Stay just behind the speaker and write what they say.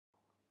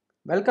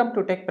Welcome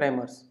to Tech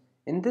Primers.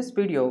 In this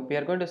video, we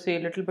are going to see a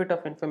little bit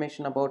of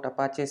information about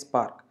Apache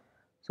Spark.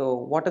 So,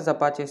 what is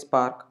Apache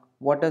Spark?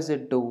 What does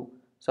it do?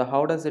 So,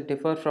 how does it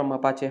differ from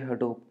Apache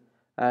Hadoop?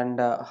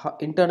 And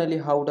internally,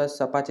 how does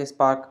Apache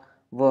Spark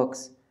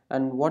works?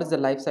 And what is the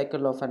life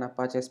cycle of an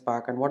Apache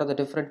Spark? And what are the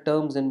different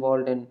terms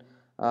involved in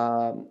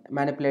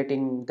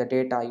manipulating the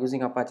data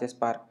using Apache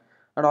Spark?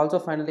 And also,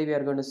 finally, we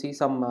are going to see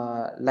some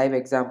live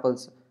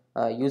examples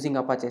using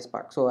Apache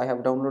Spark. So, I have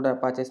downloaded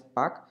Apache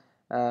Spark.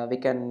 We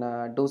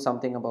can do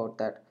something about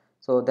that.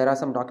 So there are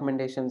some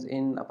documentations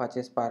in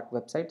Apache Spark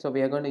website. So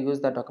we are going to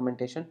use that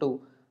documentation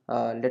to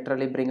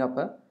literally bring up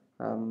a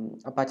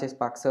Apache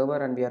Spark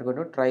server, and we are going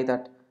to try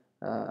that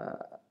uh,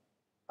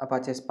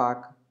 Apache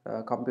Spark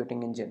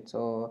computing engine.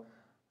 So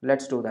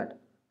let's do that.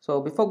 So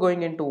before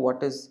going into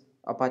what is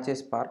Apache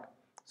Spark,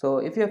 so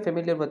if you are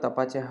familiar with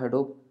Apache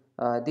Hadoop,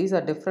 these are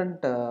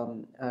different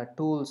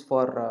tools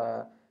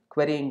for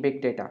querying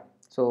big data.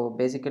 So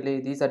basically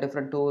these are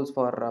different tools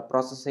for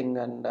processing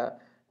and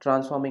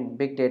transforming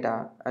big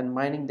data and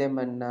mining them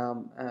and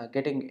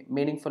getting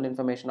meaningful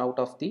information out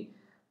of the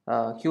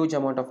huge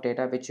amount of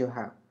data which you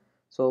have.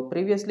 So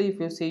previously, if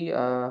you see,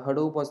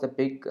 Hadoop was the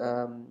big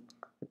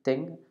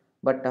thing,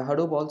 but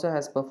Hadoop also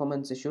has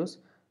performance issues.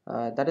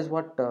 That is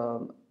what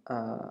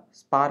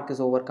Spark is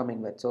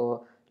overcoming with.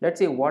 So let's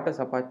see what is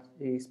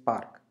Apache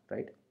Spark,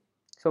 right?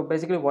 So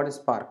basically, what is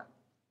Spark?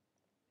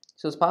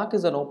 So Spark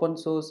is an open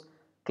source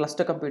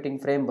cluster computing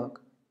framework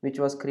which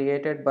was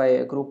created by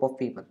a group of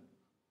people,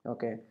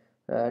 okay,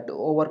 to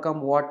overcome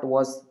what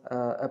was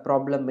a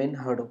problem in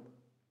Hadoop.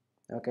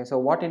 Okay, so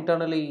what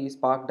internally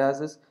Spark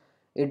does is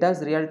it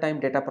does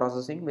real-time data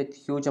processing with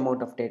huge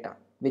amount of data,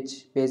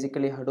 which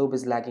basically Hadoop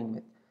is lagging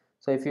with.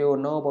 So if you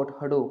know about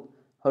Hadoop,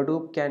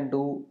 Hadoop can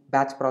do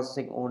batch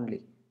processing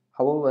only.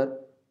 However,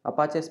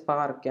 Apache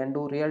Spark can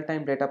do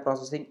real-time data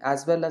processing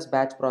as well as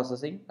batch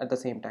processing at the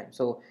same time.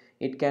 So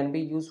it can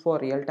be used for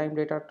real-time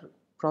data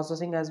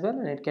processing as well,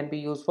 and it can be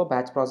used for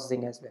batch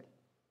processing as well.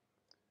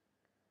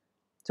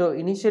 So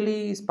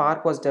initially,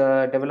 Spark was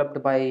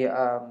developed by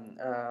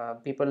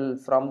people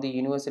from the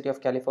University of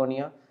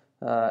California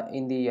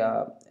in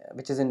the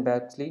which is in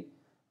Berkeley.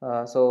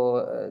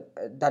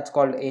 That's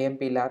called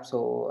AMP Lab.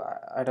 So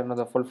I don't know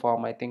the full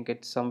form. I think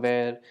it's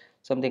somewhere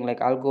something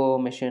like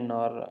Algo Machine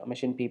or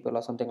Machine People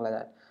or something like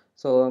that.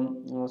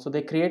 So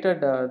they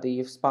created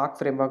the Spark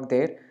framework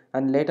there,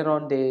 and later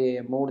on they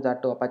moved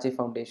that to Apache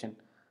Foundation.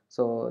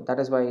 So that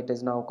is why it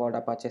is now called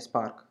Apache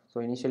Spark. So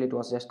initially it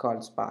was just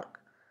called Spark.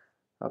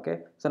 Okay,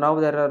 so now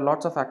there are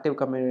lots of active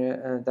community,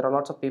 there are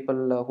lots of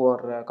people who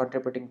are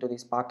contributing to the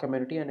Spark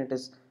community, and it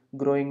is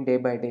growing day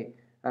by day,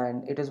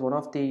 and it is one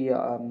of the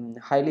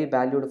highly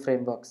valued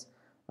frameworks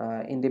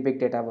in the big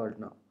data world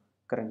now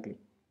currently.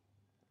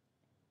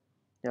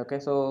 Okay,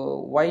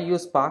 so why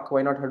use Spark,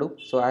 why not Hadoop?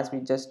 So as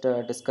we just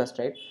discussed,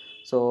 right?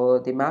 So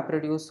the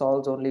MapReduce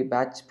solves only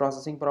batch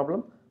processing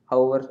problem.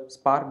 However,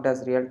 Spark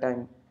does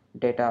real-time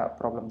data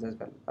problems as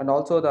well. And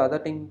also the other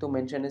thing to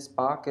mention is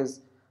Spark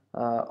is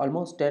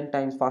almost 10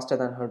 times faster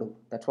than Hadoop.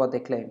 That's what they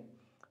claim.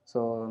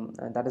 So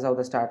and that is how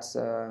the stats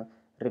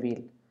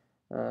reveal.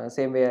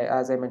 Same way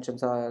as I mentioned,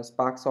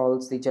 Spark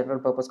solves the general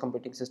purpose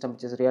computing system,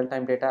 which is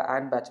real-time data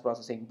and batch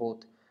processing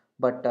both.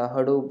 But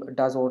Hadoop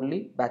does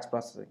only batch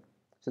processing.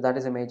 So that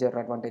is a major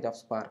advantage of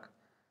Spark.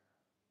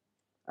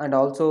 And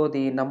also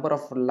the number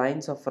of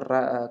lines of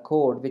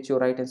code which you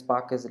write in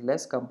Spark is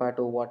less compared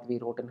to what we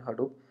wrote in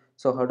Hadoop.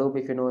 So Hadoop,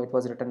 if you know, it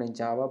was written in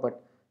Java,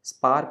 but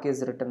Spark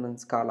is written in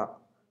Scala.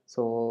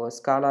 So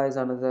Scala is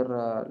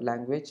another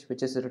language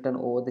which is written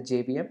over the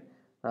JVM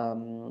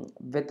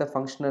with a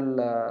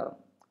functional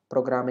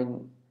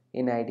programming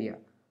in idea,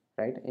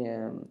 right?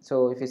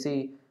 So if you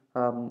see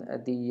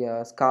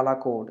the Scala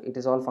code, it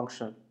is all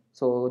functional.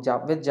 So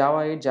with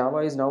Java 8, Java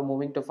is now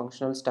moving to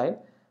functional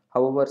style.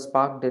 However,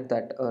 Spark did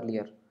that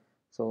earlier.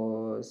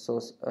 So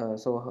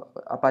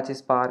Apache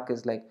Spark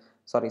is like,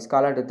 sorry,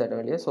 Scala did that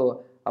earlier.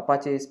 So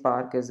Apache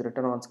Spark is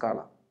written on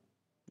Scala.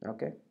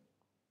 Okay.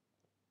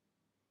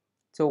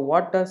 So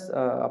what does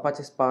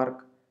Apache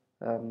Spark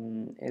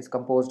is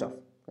composed of,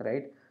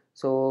 right?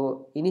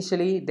 So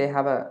initially they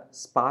have a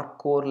Spark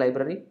core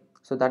library.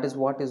 So that is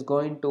what is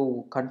going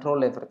to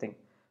control everything.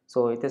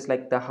 So it is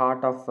like the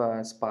heart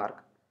of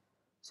Spark.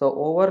 So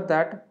over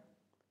that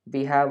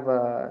we have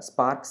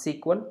Spark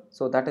SQL.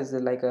 So that is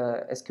like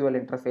a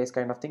SQL interface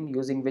kind of thing,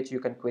 using which you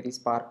can query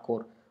Spark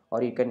core,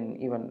 or you can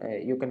even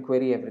you can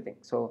query everything.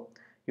 So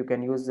you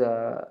can use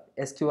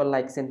SQL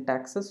like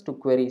syntaxes to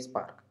query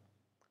Spark.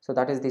 So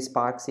that is the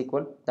Spark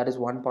SQL. That is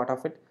one part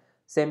of it.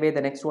 Same way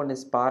the next one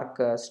is Spark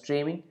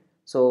streaming.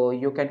 So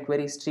you can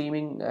query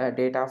streaming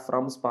data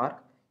from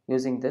Spark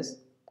using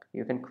this.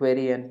 You can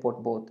query and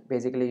put both.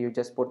 Basically you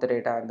just put the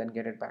data and then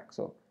get it back.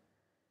 So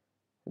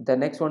the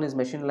next one is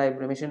machine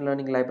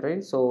learning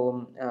library.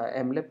 So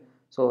mlib.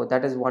 So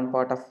that is one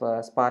part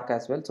of Spark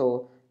as well.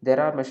 So there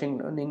are machine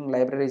learning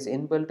libraries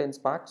inbuilt in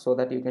Spark, so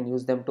that you can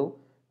use them to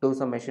do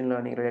some machine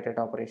learning related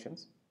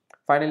operations.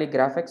 Finally,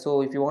 graphics.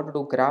 So if you want to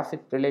do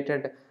graphic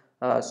related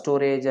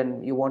storage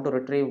and you want to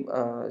retrieve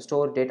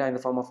store data in the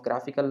form of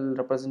graphical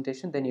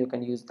representation, then you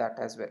can use that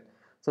as well.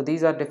 So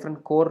these are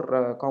different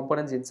core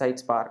components inside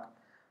Spark.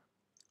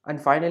 And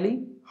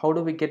finally, how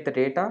do we get the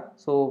data?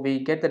 So we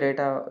get the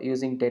data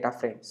using data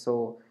frames.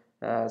 So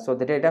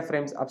the data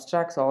frames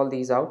abstracts all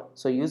these out.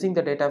 So using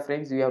the data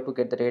frames, we have to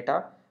get the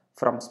data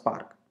from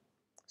Spark.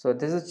 So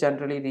this is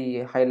generally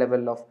the high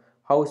level of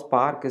how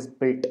Spark is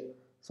built.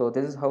 So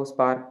this is how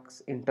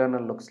Spark's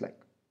internal looks like.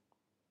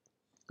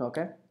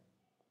 Okay.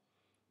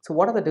 So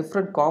what are the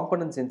different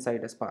components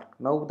inside a Spark?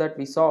 Now that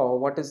we saw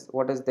what is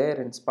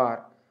there in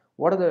Spark,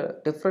 what are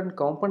the different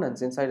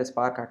components inside a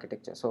Spark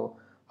architecture? So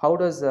how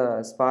does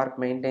Spark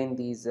maintain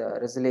these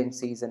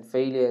resiliencies and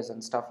failures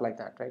and stuff like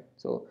that, right?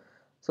 So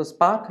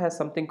Spark has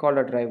something called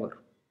a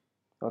driver.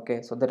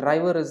 Okay, so the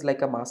driver is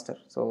like a master.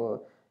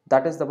 So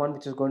that is the one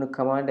which is going to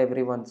command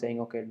everyone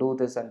saying, okay, do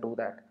this and do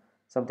that,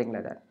 something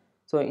like that.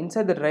 So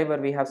inside the driver,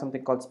 we have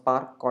something called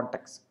Spark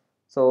context.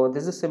 So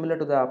this is similar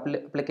to the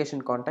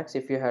application context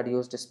if you had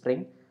used a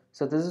Spring.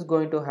 So this is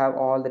going to have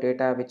all the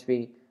data which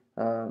we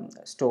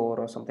store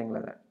or something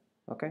like that.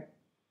 Okay.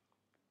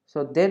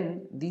 So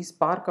then these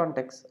Spark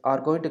contexts are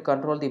going to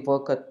control the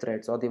worker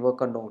threads or the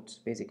worker nodes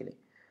basically.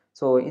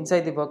 So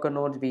inside the worker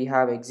nodes we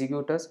have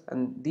executors,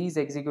 and these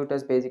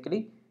executors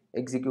basically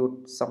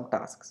execute some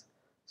tasks.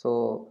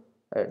 So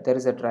there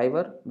is a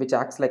driver which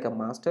acts like a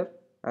master,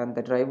 and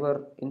the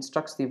driver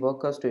instructs the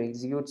workers to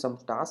execute some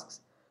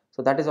tasks.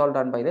 So that is all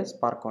done by the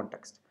Spark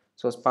context.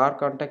 So Spark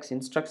context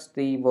instructs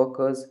the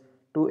workers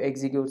to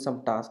execute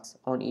some tasks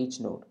on each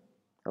node.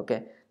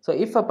 Okay, so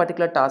if a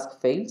particular task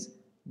fails,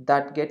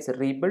 that gets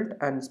rebuilt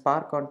and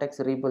Spark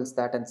context rebuilds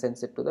that and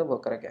sends it to the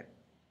worker again.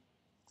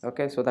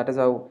 Okay, so that is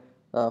how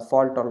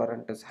fault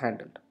tolerant is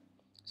handled.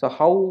 So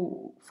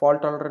how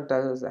fault tolerant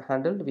is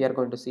handled, we are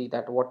going to see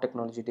that what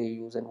technology they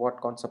use and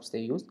what concepts they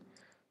use.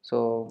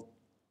 So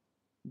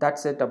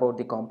that's it about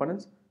the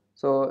components.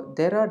 So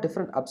there are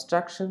different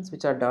abstractions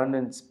which are done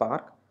in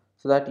Spark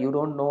so that you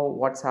don't know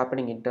what's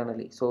happening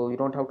internally. So you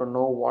don't have to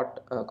know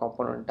what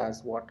component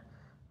does what,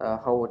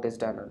 how it is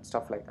done and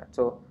stuff like that.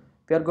 So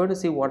we are going to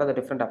see what are the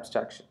different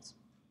abstractions.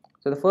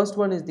 So the first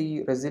one is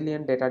the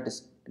resilient data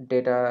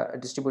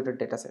distributed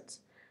data sets.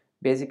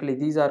 Basically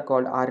these are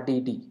called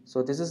RDD.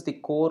 So this is the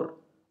core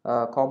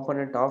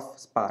component of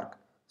Spark.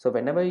 So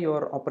whenever you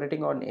are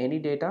operating on any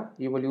data,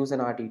 you will use an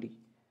RDD.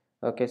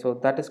 Okay, so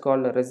that is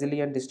called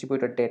resilient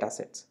distributed data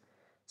sets.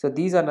 So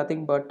these are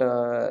nothing but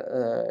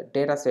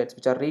data sets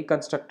which are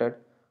reconstructed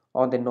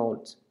on the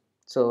nodes.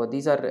 So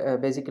these are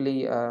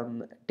basically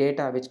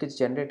data which gets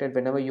generated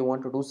whenever you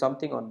want to do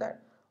something on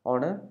that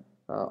on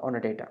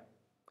a data.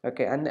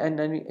 Okay, and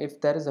then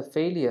if there is a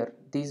failure,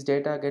 these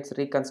data gets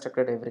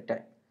reconstructed every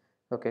time.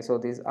 Okay, so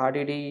this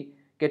RDD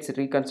gets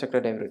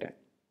reconstructed every time.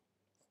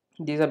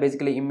 These are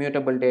basically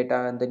immutable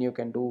data, and then you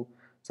can do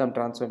some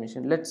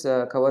transformation. Let's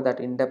cover that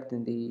in depth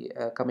in the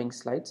coming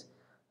slides.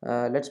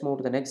 Let's move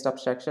to the next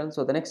abstraction.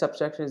 So the next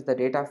abstraction is the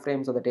data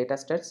frames or the data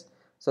sets.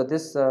 So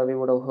this we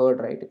would have heard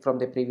right from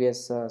the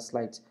previous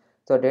slides.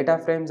 So data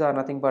frames are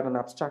nothing but an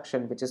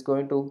abstraction which is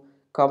going to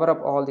cover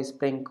up all the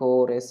Spring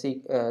Core,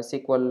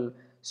 SQL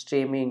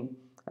streaming,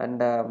 and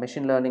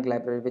machine learning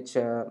library which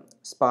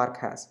Spark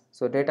has.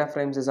 So data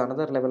frames is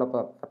another level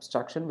of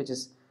abstraction which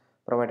is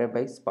provided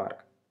by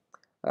Spark.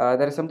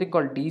 There is something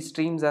called D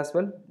streams as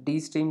well. D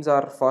streams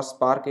are for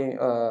Spark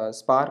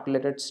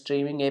related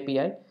streaming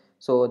API.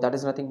 So that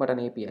is nothing but an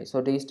API.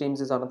 So D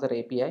streams is another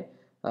API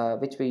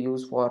which we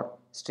use for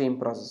stream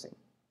processing.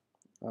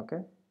 Okay.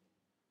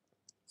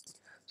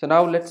 So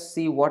now let's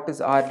see what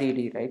is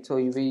RDD, right? So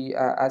we,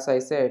 as I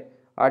said,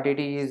 RDD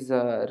is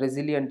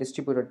resilient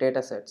distributed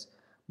data sets.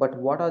 But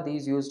what are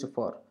these used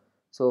for?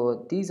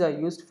 So these are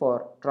used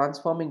for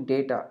transforming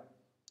data.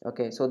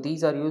 Okay, so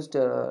these are used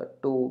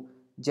to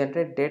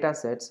generate data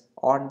sets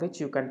on which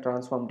you can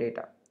transform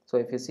data. So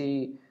if you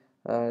see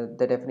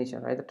the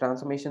definition, right, the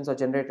transformations are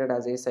generated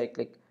as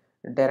acyclic,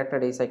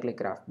 directed acyclic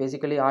graph.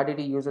 Basically,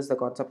 RDD uses the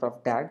concept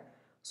of DAG.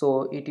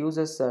 So it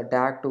uses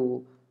DAG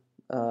to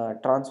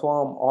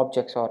transform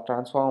objects or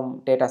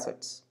transform data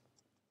sets.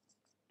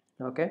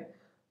 Okay,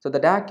 so the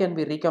DAG can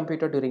be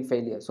recomputed during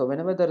failure. So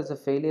whenever there is a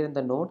failure in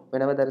the node,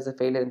 whenever there is a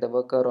failure in the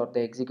worker or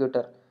the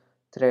executor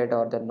thread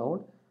or the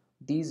node,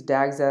 these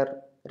DAGs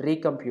are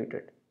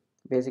recomputed.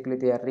 Basically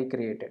they are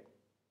recreated.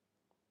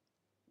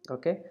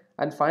 Okay,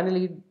 and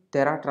finally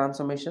there are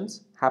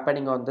transformations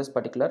happening on this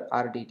particular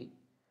RDD.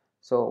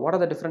 So what are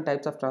the different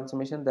types of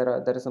transformation?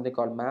 There is something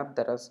called map,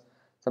 there is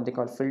something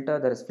called filter,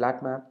 there is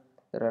flat map,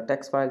 there are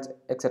text files,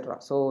 etc.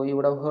 So you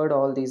would have heard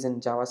all these in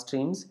Java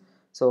streams.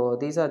 So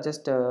these are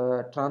just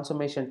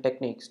transformation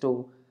techniques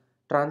to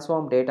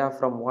transform data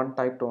from one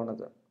type to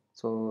another.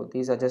 So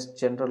these are just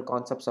general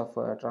concepts of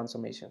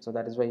transformation. So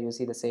that is why you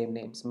see the same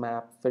names: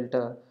 map,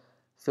 filter,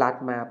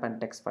 flat map,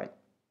 and text file.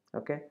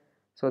 Okay,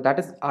 so that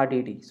is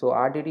RDD. So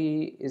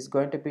RDD is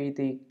going to be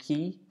the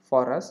key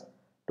for us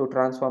to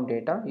transform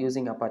data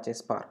using Apache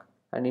Spark,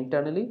 and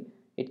internally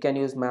it can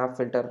use map,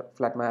 filter,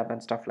 flat map,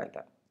 and stuff like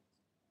that.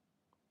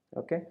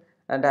 Okay,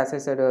 and as I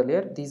said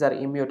earlier, these are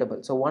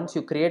immutable. So once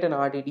you create an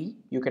RDD,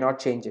 you cannot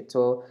change it.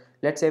 So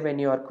let's say when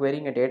you are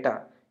querying a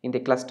data in the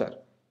cluster,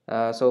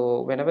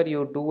 so whenever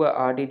you do a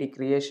RDD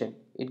creation,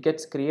 it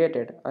gets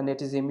created and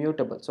it is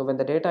immutable. So when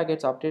the data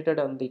gets updated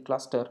on the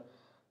cluster,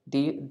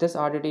 this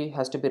RDD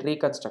has to be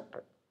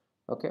reconstructed,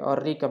 okay, or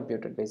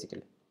recomputed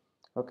basically.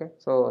 Okay,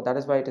 so that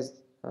is why it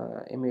is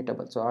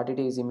immutable. So RDD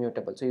is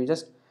immutable. So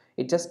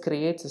it just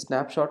creates a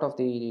snapshot of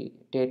the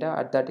data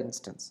at that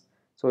instance.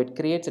 So it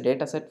creates a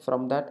data set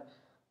from that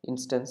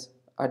instance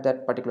at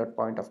that particular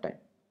point of time.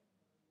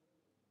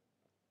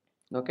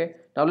 Okay,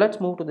 now let's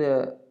move to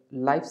the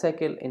life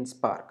cycle in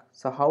Spark.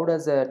 So how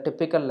does a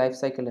typical life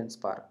cycle in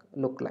Spark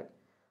look like?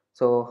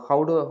 So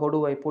how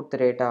do I put the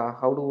data?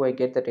 How do I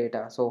get the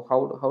data? So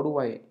how do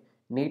I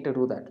need to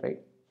do that, right?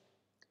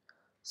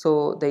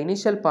 So the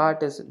initial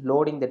part is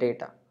loading the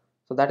data.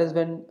 So that is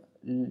when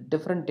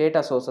different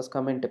data sources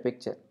come into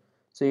picture.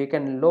 So you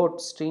can load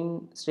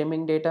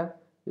streaming data.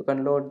 You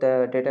can load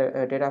the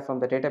data from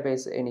the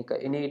database, any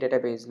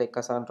database like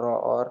Cassandra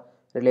or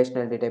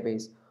relational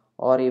database,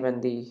 or even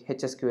the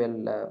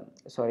HSQL.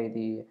 Sorry,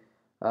 the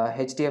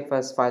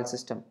HDFS file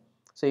system.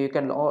 So you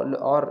can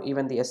or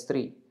even the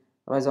S3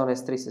 Amazon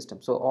S3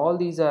 system. So all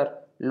these are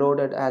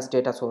loaded as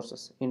data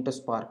sources into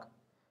Spark.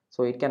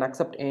 So it can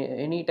accept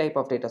any type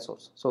of data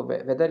source. So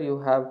whether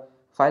you have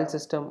file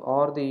system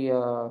or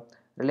the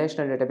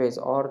relational database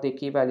or the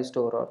key value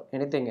store or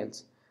anything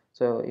else,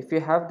 so if you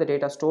have the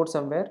data stored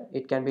somewhere,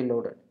 it can be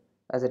loaded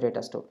as a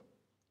data store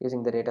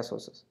using the data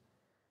sources.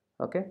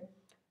 Okay,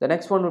 the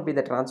next one would be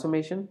the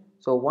transformation.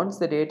 So once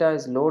the data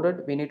is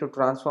loaded, we need to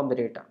transform the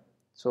data.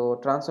 So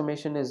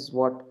transformation is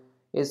what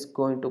is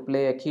going to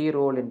play a key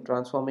role in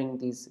transforming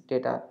these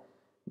data.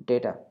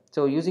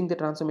 So using the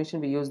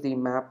transformation, we use the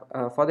map.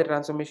 For the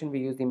transformation, we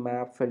use the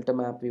map, filter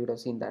map. We would have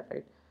seen that,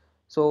 right?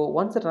 So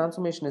once the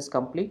transformation is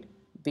complete,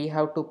 we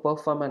have to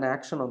perform an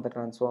action on the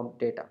transformed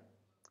data.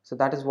 So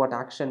that is what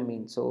action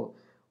means. So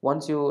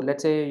once you,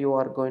 let's say you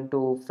are going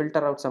to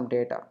filter out some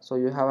data. So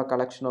you have a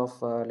collection of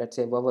let's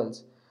say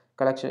vowels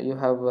collection. You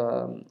have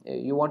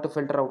you want to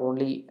filter out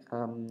only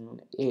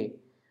A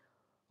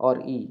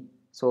or E.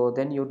 So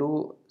then you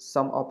do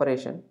some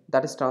operation,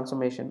 that is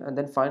transformation, and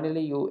then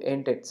finally you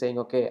end it saying,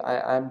 okay,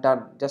 I am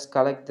done, just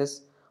collect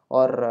this,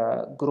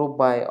 or group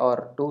by,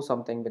 or do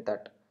something with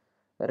that,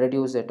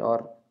 reduce it,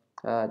 or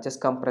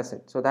just compress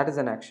it. So that is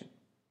an action.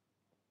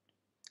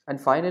 And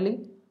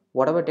finally,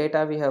 whatever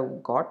data we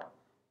have got,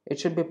 it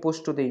should be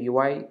pushed to the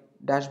UI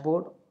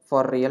dashboard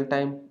for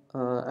real-time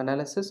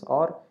analysis,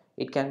 or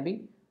it can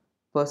be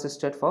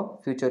persisted for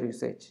future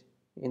usage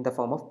in the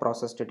form of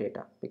processed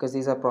data, because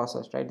these are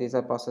processed, right? These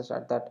are processed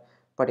at that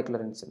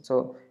particular instance.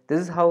 So this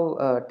is how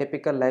a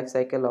typical life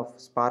cycle of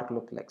Spark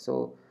looks like.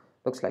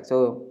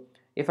 So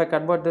if I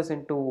convert this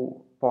into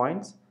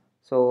points,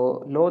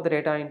 so load the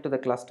data into the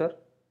cluster,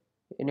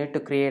 you need to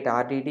create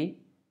RDD.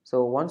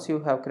 So once you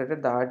have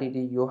created the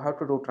RDD, you have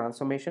to do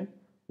transformation.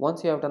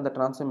 Once you have done the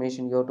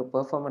transformation, you have to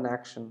perform an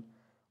action.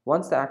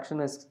 Once the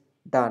action is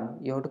done,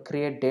 you have to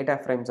create data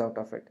frames out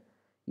of it.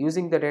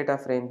 Using the data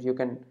frames, you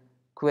can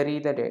query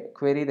the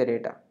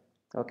data,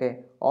 okay,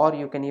 or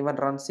you can even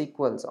run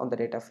SQLs on the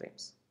data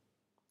frames.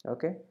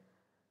 Okay,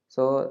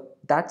 so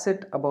that's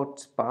it about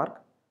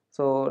Spark.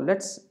 So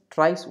let's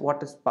try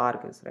what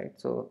Spark is, right?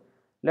 So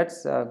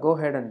let's go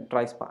ahead and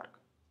try Spark.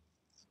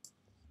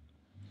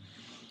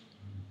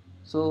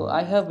 So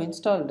I have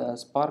installed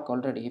Spark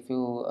already. If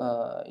you,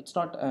 it's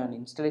not an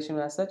installation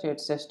as such.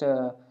 It's just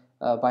a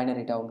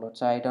binary download.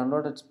 So I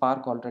downloaded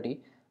Spark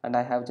already, and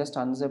I have just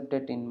unzipped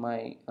it in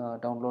my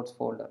downloads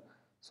folder.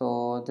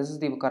 So this is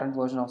the current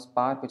version of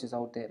Spark which is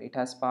out there. It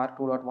has Spark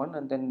 2.1,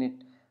 and then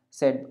it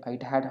said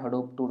it had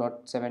Hadoop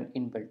 2.7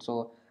 inbuilt.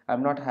 So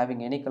I'm not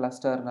having any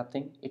cluster,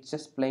 nothing. It's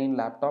just plain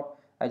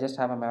laptop. I just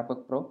have a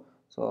MacBook Pro.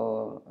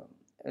 So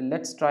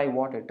let's try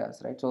what it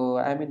does, right? So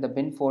I'm in the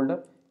bin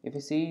folder. If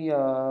you see,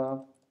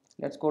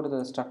 let's go to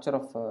the structure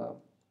of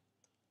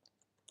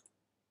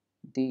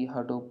the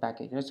Hadoop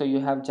package. So you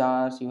have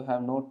jars, you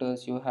have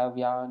notice, you have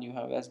yarn, you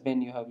have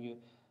sbin, you have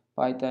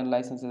Python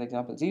licenses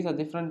examples. These are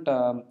different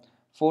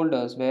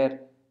folders where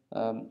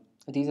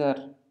these are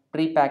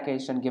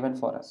pre-packaged and given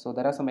for us. So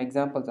there are some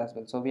examples as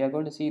well. So we are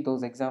going to see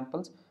those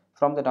examples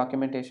from the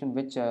documentation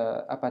which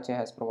Apache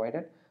has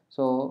provided.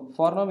 So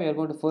for now, we are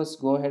going to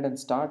first go ahead and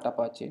start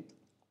Apache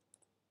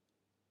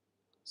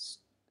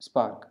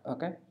Spark.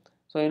 Okay.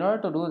 So in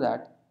order to do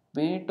that,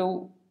 we need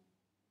to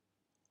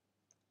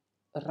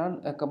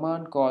run a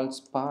command called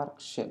spark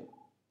shell.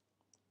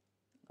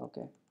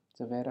 Okay,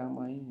 so where am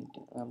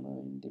I? Am I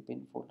in the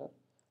bin folder?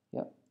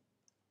 Yeah,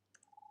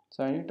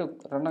 so I need to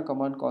run a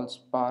command called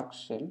spark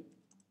shell.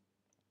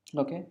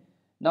 Okay,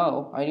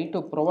 now I need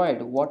to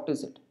provide, what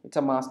is it? It's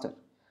a master,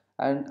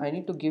 and I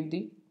need to give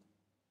the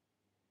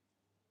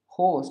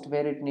host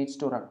where it needs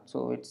to run.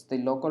 So it's the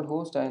local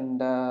host,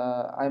 and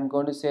I'm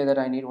going to say that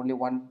I need only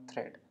one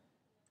thread,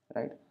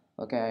 right?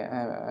 Okay,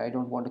 I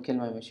don't want to kill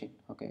my machine.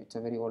 Okay, it's a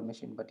very old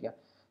machine, but yeah.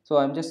 So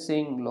I'm just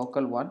saying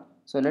local one.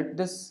 So let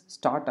this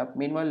start up.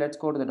 Meanwhile, let's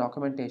go to the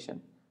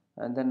documentation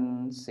and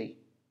then see.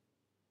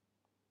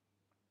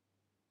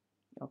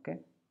 Okay,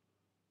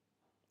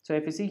 so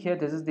if you see here,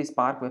 this is the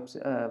Spark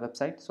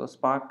website, so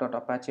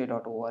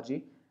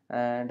spark.apache.org,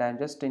 and I'm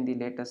just in the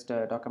latest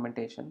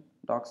documentation,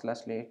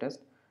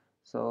 doc/latest.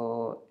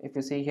 So if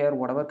you see here,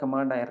 whatever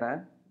command I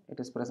ran, it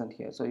is present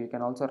here. So you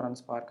can also run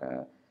Spark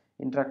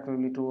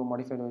interactively to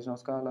modify the version of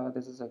Scala.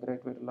 This is a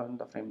great way to learn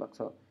the framework.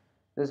 So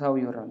this is how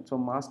you run. So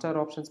master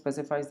option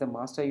specifies the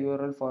master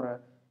URL for a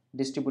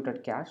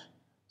distributed cache.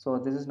 So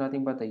this is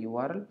nothing but the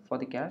URL for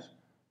the cache.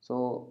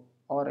 So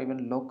or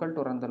even local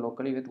to run the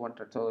locally with one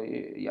thread. So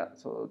yeah,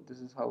 so this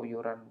is how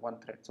you run one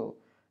thread. So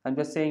I'm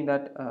just saying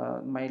that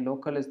my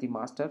local is the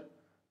master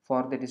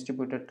for the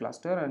distributed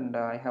cluster, and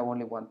I have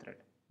only one thread.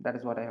 That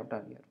is what I have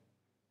done here.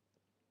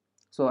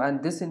 So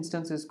and this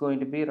instance is going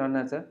to be run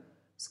as a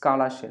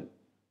Scala shell.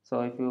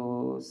 So if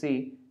you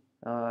see,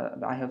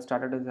 I have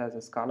started it as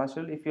a Scala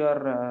shell. If you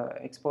are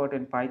expert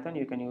in Python,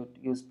 you can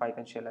use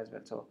Python shell as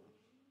well. So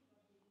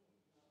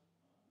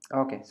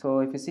okay,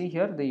 so if you see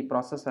here, the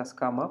process has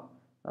come up.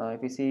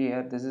 If you see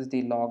here, this is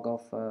the log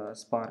of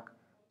Spark.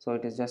 So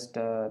it is just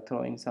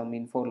throwing some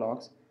info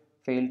logs.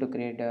 Failed to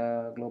create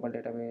a global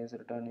database,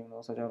 returning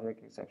no such of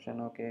exception.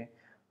 Okay,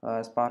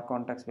 Spark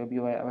context web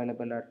UI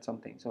available at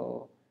something.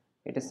 So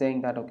it is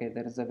saying that okay,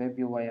 there is a web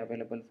UI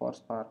available for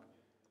Spark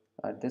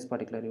at this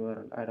particular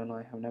URL. I don't know,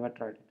 I have never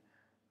tried it.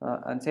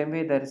 And same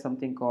way, there is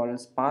something called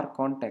Spark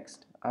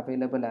context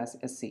available as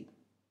SC.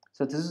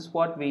 So this is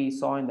what we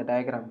saw in the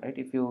diagram, right?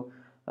 If you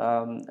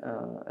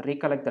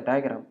recollect the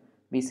diagram,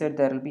 we said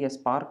there will be a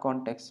Spark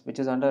context which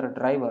is under a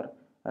driver,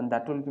 and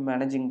that will be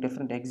managing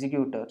different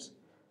executors.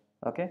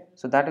 Okay,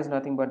 so that is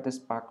nothing but this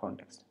Spark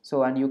context.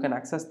 So and you can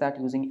access that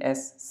using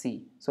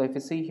SC. So if you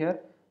see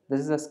here,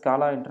 this is a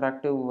Scala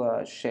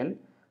interactive shell.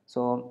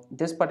 So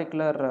this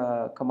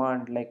particular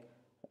command, like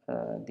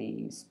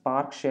the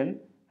Spark shell,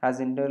 has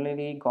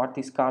internally got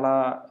the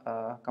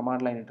Scala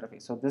command line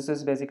interface. So this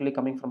is basically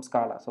coming from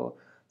Scala. So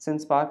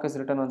since Spark is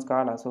written on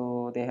Scala,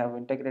 so they have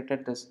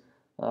integrated this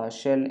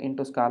shell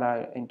into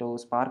Scala, into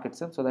Spark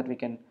itself, so that we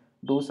can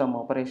do some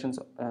operations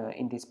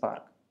in the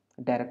Spark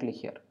directly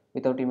here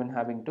without even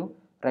having to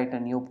write a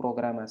new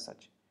program as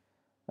such.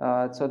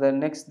 So then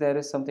next there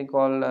is something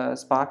called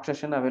Spark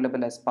session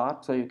available as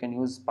Spark. So you can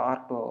use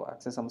Spark to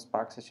access some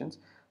Spark sessions.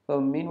 So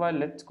meanwhile,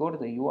 let's go to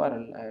the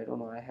URL. I don't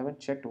know, I haven't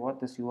checked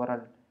what this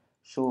URL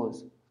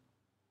shows.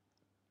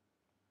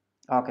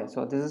 Okay,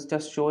 so this is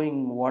just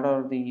showing what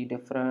are the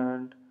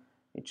different,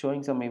 it's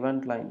showing some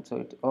event line. So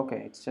it,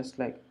 okay, it's just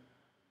like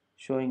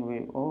showing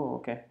we, oh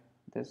okay,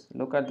 this,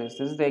 look at this,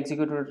 this is the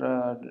executed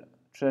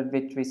thread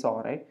which we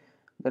saw, right?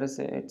 There is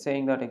it's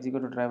saying that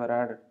executed driver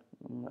added.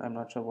 I'm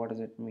not sure what does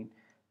it mean.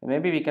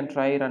 Maybe we can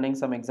try running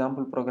some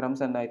example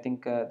programs, and I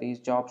think these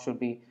jobs should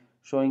be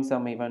showing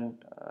some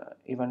event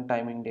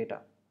timing data.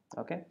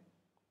 Okay,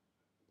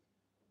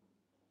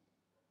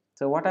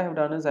 so what I have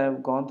done is I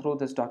have gone through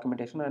this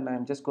documentation, and I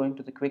am just going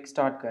to the quick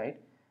start guide,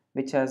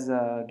 which has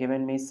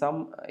given me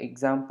some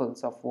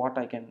examples of what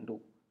I can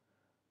do.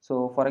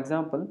 So for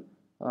example,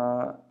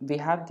 we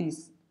have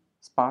this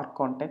Spark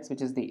context,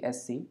 which is the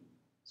SC.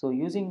 So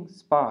using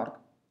Spark,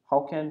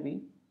 how can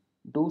we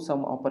do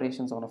some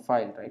operations on a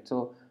file, right?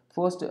 So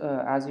first,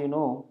 as you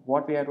know,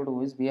 what we have to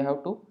do is we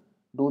have to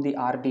do the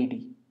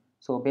RDD.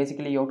 So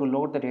basically you have to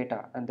load the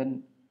data and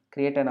then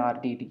create an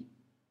RDD.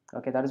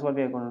 Okay, that is what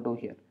we are going to do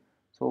here.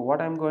 So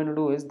what I'm going to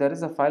do is there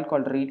is a file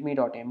called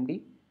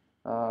readme.md.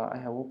 I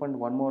have opened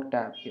one more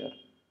tab here.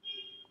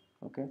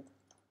 Okay,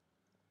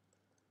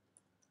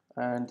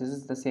 and this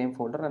is the same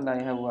folder, and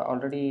I have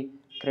already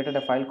created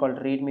a file called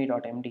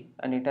readme.md,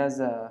 and it has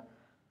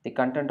the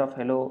content of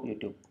hello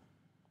YouTube.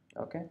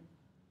 Okay,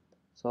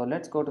 so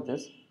let's go to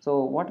this.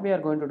 So what we are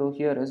going to do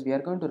here is we are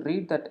going to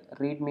read that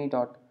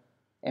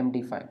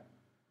readme.md file.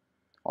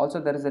 Also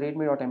there is a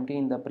readme.md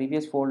in the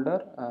previous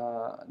folder.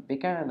 We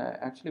can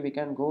actually we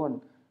can go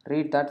and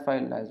read that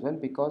file as well,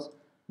 because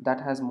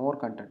that has more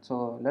content.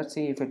 So let's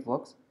see if it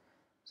works.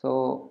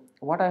 So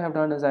what I have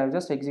done is I have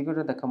just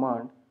executed the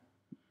command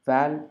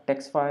val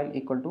text file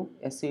equal to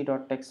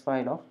sc.text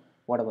file of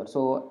whatever.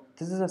 So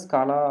this is a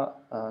Scala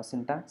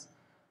syntax.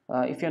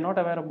 If you're not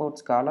aware about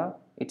Scala,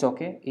 it's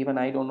okay. Even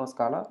I don't know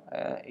Scala.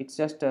 It's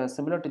just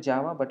similar to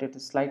Java, but it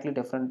is slightly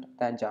different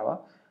than Java.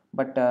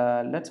 But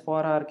let's,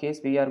 for our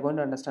case, we are going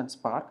to understand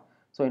Spark.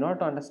 So in order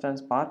to understand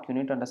Spark, you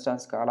need to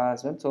understand Scala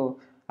as well. So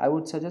I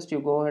would suggest you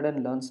go ahead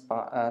and learn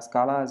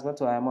Scala as well.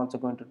 So I am also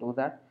going to do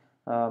that.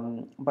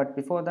 But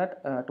before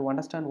that, to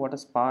understand what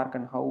is Spark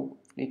and how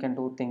we can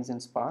do things in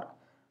Spark,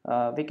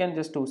 we can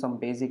just do some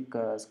basic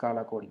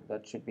Scala coding.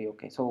 That should be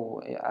okay.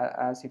 So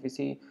as if you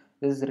see,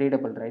 this is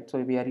readable, right? So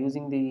we are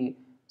using the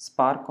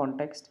Spark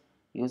context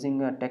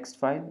using a text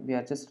file. We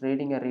are just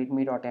reading a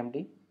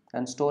readme.md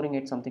and storing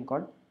it something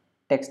called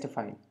text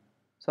file.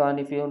 So and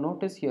if you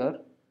notice here,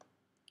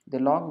 the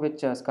log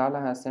which Scala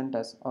has sent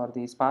us, or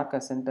the Spark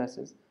has sent us,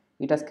 is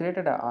it has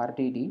created a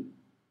RDD,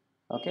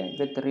 okay,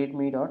 with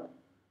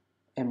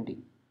readme.md,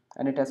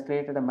 and it has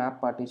created a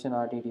map partition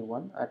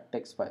RDD1 at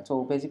text file.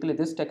 So basically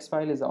this text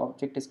file is the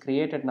object is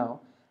created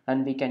now,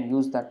 and we can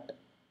use that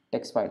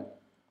text file.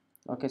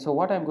 Okay, so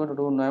what I'm going to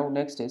do now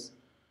next is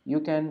you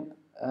can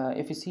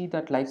if you see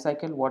that life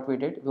cycle, what we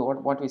did,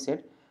 what we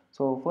said.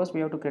 So first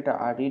we have to create a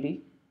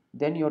RDD,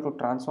 then you have to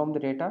transform the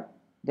data,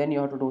 then you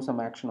have to do some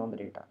action on the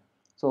data.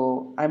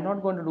 So I'm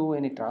not going to do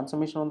any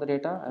transformation on the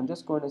data. I'm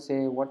just going to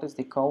say what is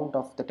the count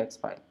of the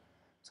text file.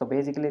 So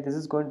basically this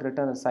is going to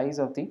return the size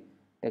of the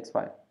text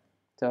file.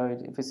 So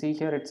if you see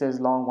here, it says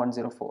long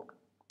 104.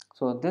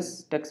 So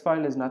this text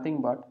file is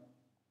nothing but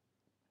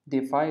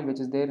the file which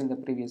is there in the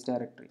previous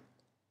directory.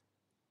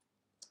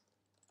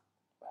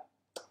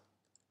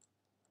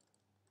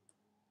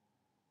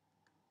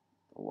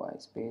 Why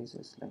space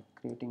is like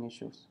creating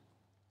issues.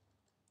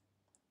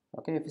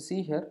 Okay, if you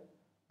see here,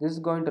 this is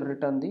going to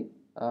return the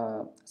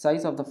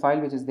size of the file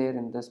which is there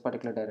in this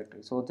particular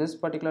directory. So this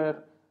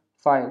particular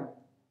file,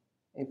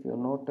 if you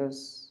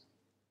notice,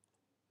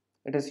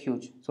 it is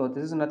huge. So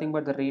this is nothing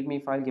but the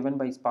readme file given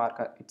by Spark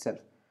itself.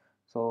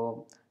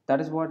 So that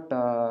is what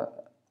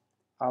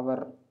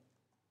our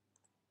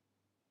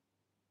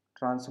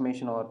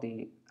transformation or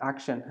the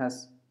action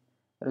has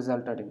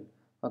resulted in.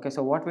 Okay,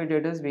 so what we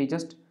did is we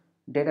just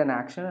did an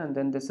action, and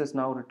then this is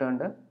now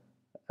returned a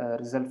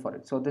result for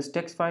it. So this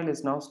text file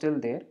is now still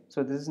there.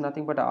 So this is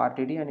nothing but a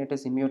RDD, and it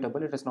is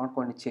immutable. It is not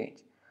going to change.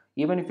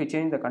 Even if you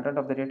change the content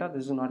of the data,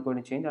 this is not going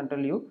to change until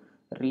you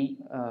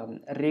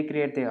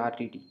recreate the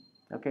RDD.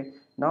 Okay,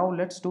 now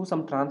let's do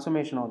some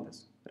transformation on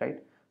this,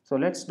 right? So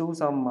let's do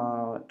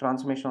some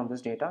transformation on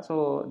this data.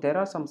 So there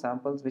are some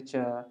samples which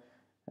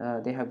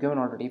they have given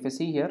already. If you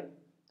see here,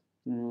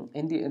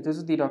 in the this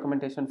is the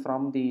documentation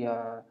from the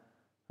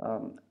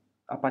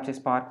Apache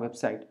Spark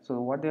website.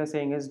 So what they are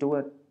saying is do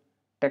a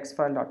text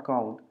file dot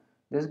count.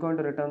 This is going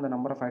to return the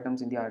number of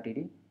items in the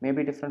RDD.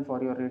 Maybe different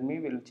for your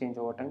readme, will change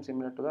over time,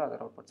 similar to the other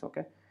outputs.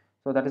 Okay,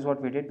 so that is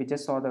what we did. We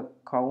just saw the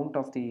count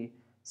of the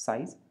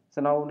size.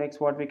 So now next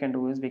what we can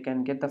do is we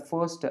can get the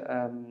first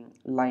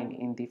line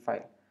in the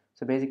file.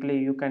 So basically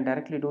you can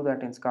directly do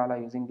that in Scala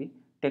using the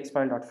text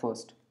file dot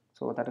first.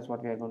 So that is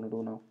what we are going to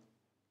do now.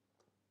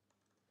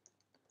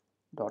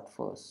 Dot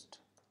first.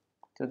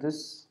 So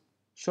this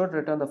should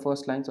return the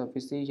first line. So if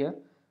you see here,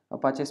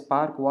 Apache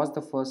Spark was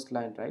the first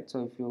line, right?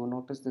 So if you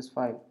notice this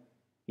file,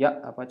 yeah,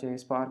 Apache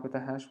Spark with a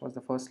hash was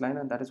the first line,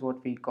 and that is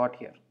what we got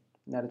here.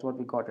 That is what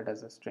we got it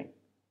as a string.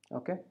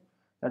 Okay,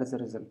 that is the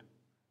result.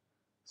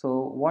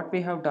 So what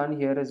we have done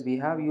here is we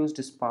have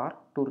used Spark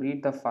to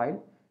read the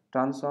file,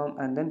 transform,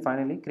 and then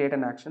finally create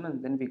an action,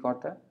 and then we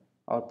got the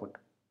output.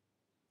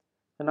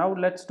 So now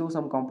let's do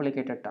some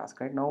complicated task,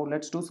 right? Now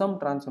let's do some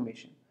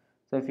transformation.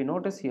 So if you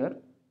notice here,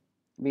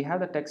 we have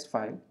the text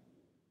file.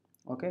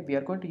 Okay, we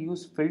are going to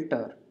use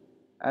filter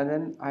and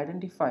then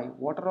identify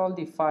what are all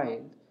the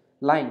file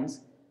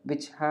lines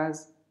which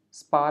has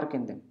Spark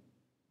in them.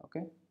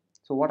 Okay,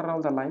 so what are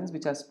all the lines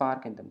which has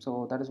Spark in them?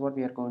 So that is what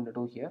we are going to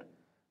do here.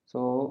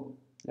 So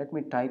let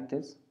me type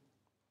this.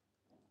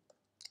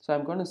 So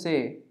I'm going to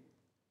say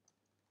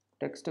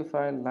text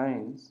file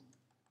lines.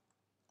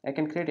 I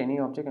can create any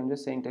object. I'm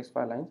just saying text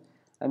file lines.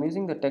 I'm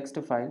using the text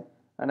file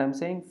and I'm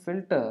saying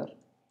filter.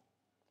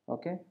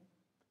 Okay,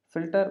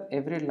 filter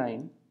every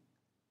line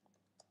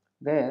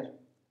where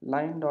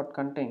line dot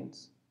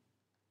contains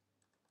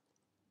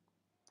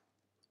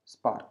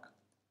Spark.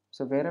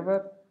 So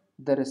wherever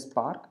there is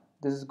Spark,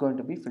 this is going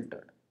to be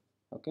filtered.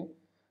 Okay,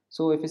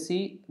 so if you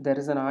see, there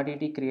is an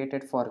RDD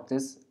created for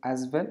this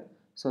as well.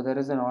 So there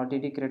is an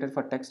RDD created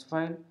for text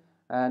file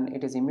and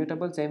it is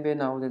immutable. Same way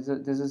now there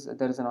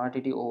is an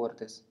RDD over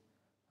this.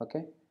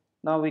 Okay,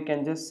 now we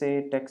can just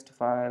say text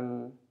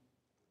file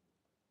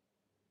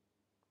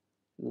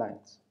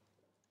lines.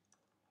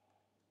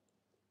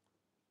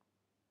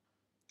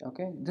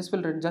 Okay, this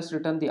will just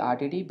return the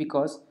RDD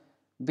because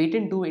we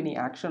didn't do any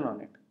action on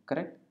it,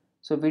 correct?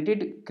 So we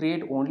did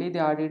create only the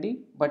RDD,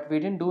 but we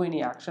didn't do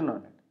any action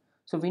on it.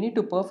 So we need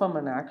to perform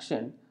an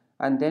action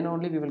and then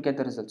only we will get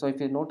the result. So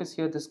if you notice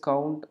here, this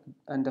count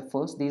and the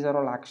first, these are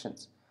all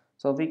actions.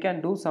 So we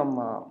can do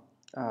some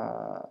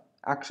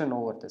action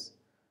over this.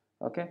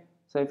 Okay,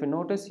 so if you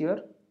notice here,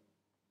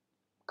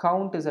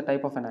 count is a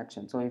type of an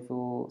action. So if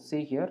you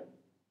see here,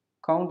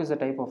 count is a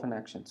type of an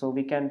action. So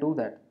we can do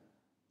that.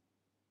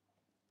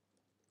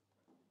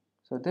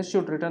 So this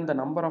should return the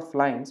number of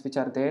lines which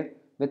are there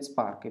with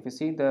Spark. If you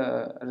see,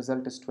 the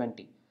result is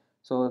 20.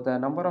 So the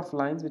number of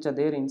lines which are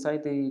there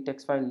inside the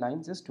text file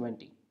lines is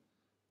 20.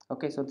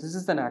 Okay, so this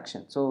is an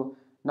action. So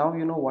now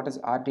you know what is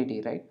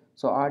RDD, right?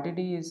 So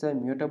RDD is a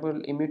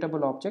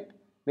immutable object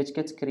which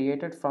gets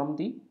created from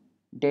the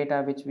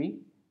data which we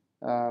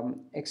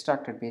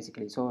extracted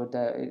basically. So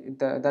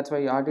that's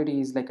why RDD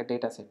is like a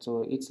data set.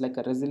 So it's like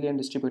a resilient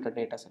distributed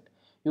data set.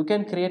 You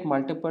can create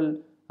multiple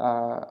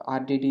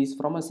RDDs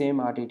from a same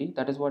RDD.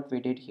 That is what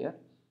we did here.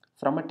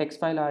 From a text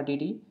file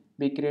RDD,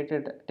 we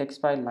created text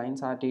file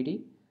lines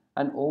RDD,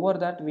 and over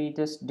that we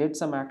just did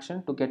some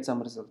action to get some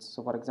results.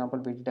 So for example,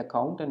 we did a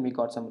count and we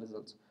got some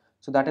results.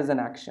 So that is an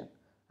action.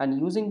 And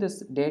using this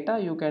data,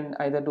 you can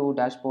either do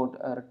dashboard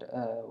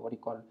what do you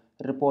call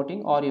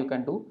reporting, or you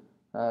can do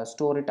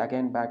store it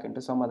again back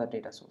into some other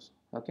data source.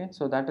 Okay,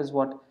 so that is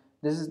what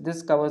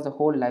this covers the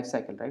whole life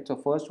cycle, right? So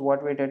first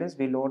what we did is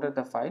we loaded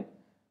the file.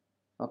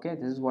 Okay,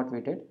 this is what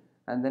we did.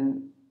 And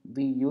then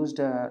we used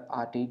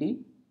RDD.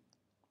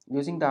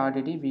 Using the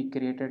RDD, we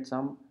created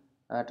some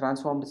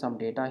transformed some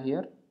data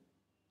here,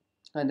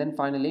 and then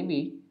finally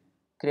we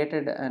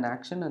created an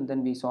action, and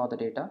then we saw the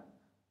data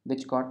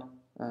which got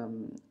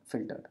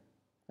filtered.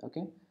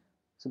 Okay,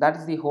 so that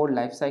is the whole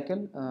life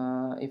cycle.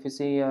 If you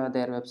see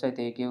their website,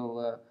 they give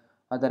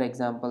other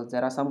examples.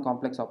 There are some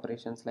complex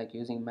operations like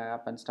using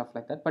map and stuff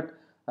like that, but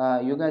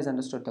you guys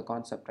understood the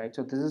concept, right?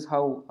 So this is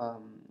how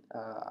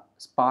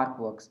Spark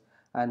works,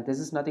 and this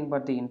is nothing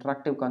but the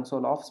interactive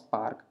console of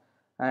Spark.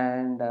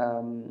 And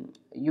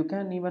you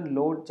can even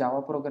load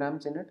Java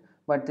programs in it,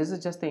 but this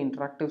is just the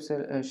interactive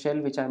shell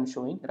which I am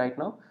showing right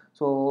now.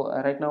 So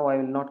right now I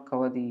will not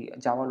cover the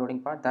Java loading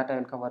part, that I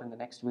will cover in the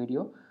next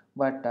video.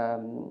 But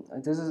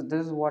this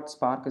is what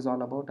Spark is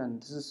all about,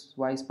 and this is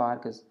why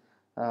Spark is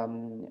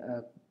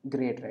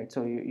great, right?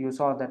 So you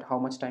saw that how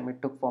much time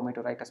it took for me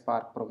to write a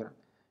Spark program.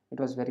 It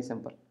was very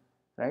simple,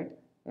 right?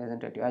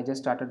 Isn't it? I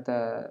just started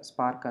the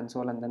Spark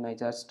console, and then I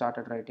just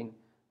started writing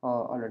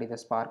already the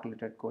Spark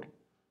related coding.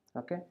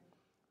 Okay,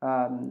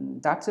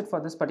 that's it for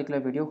this particular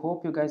video.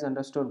 Hope you guys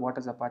understood what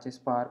is Apache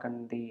Spark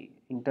and the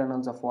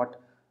internals of what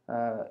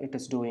it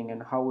is doing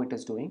and how it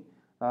is doing.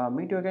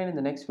 Meet you again in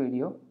the next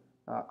video.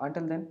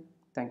 Until then,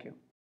 thank you.